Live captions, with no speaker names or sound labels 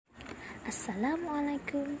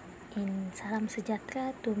Assalamualaikum and salam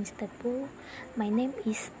sejahtera to Mr. Pooh. My name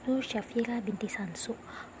is Nur Shafira binti Sansu.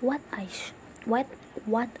 What I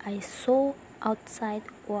saw outside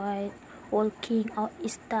while walking out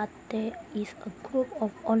is that there is a group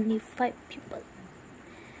of only 5 people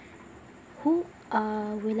who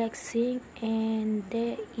are relaxing, and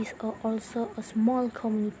there is also a small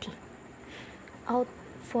community out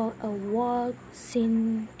for a walk.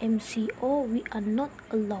 Since MCO, we are not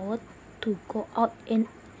allowed to go out and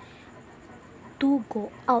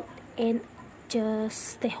just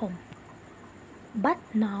stay home. But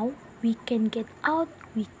now we can get out.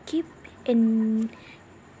 We can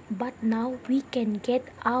get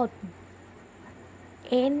out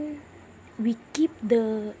and we keep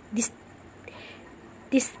the distance.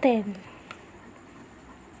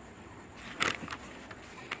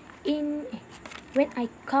 When I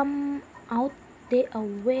come out, there are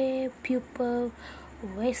where people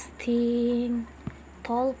resting,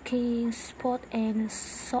 talking, sport, and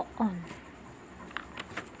so on.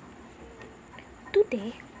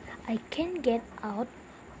 Today, I can get out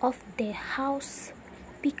of the house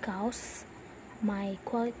because my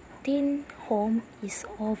quarantine home is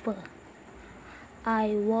over.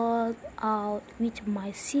 I walked out with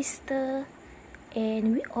my sister,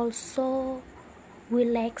 and we also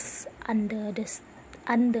relax under the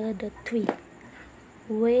tree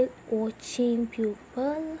while watching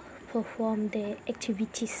people perform their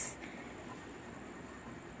activities.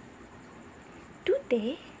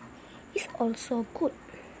 Today is also good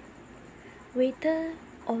weather,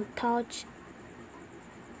 although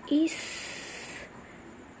is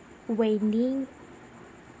raining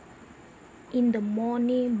in the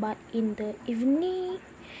morning, but in the evening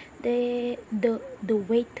the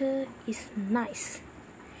weather is nice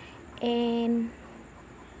and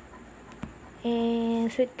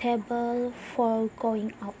suitable for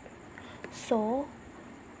going out, so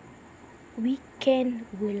we can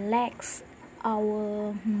relax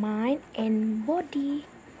our mind and body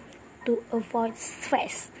to avoid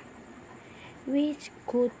stress. With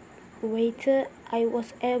good weather, I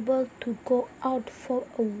was able to go out for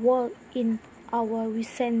a walk in our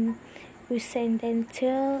residential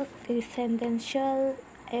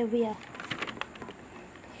area.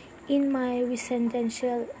 In my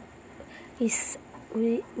residential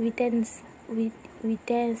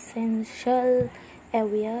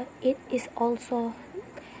area, it is also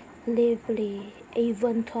lively,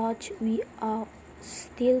 even though we are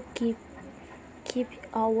still keep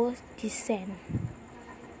our distance.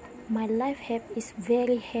 My life is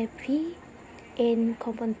very happy and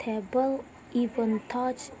comfortable, even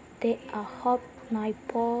though there are hot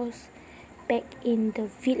neighbors back in the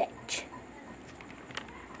village.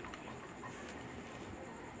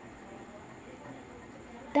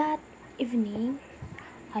 That evening,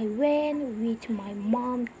 I went with my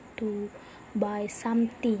mom to buy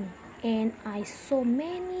something, and I saw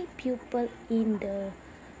many people in the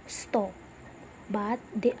store, but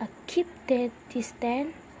they keep their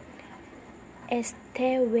distance as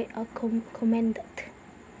they were commanded.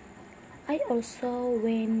 I also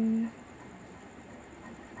went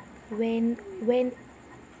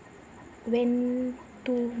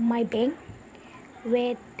to my bank,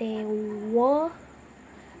 where there were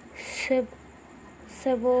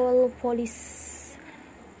several police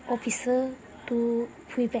officers to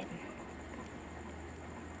prevent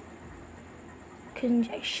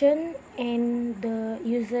congestion and the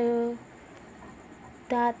user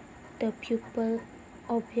that the people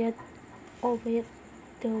obeyed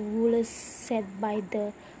the rules set by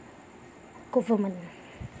the government.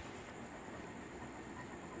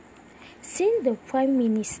 Since the Prime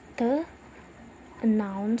Minister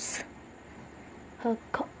announced her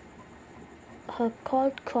call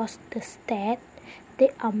across the state,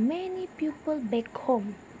 there are many people back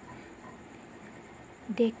home.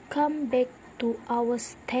 They come back to our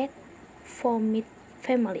state for meet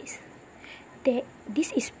families.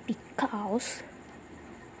 This is because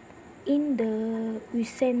in the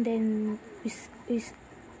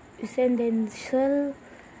residential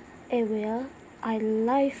area, I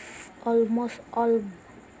live almost all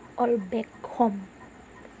back home.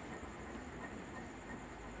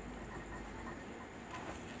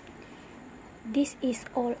 This is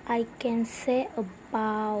all I can say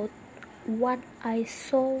about what I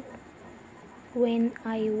saw when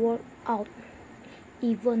I walked out.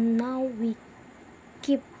 Even now, we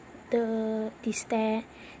keep the distance,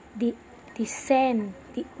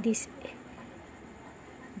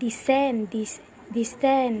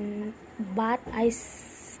 but I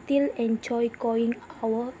still enjoy going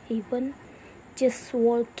out, even just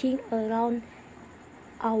walking around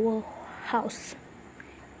our house.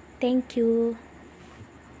 Thank you.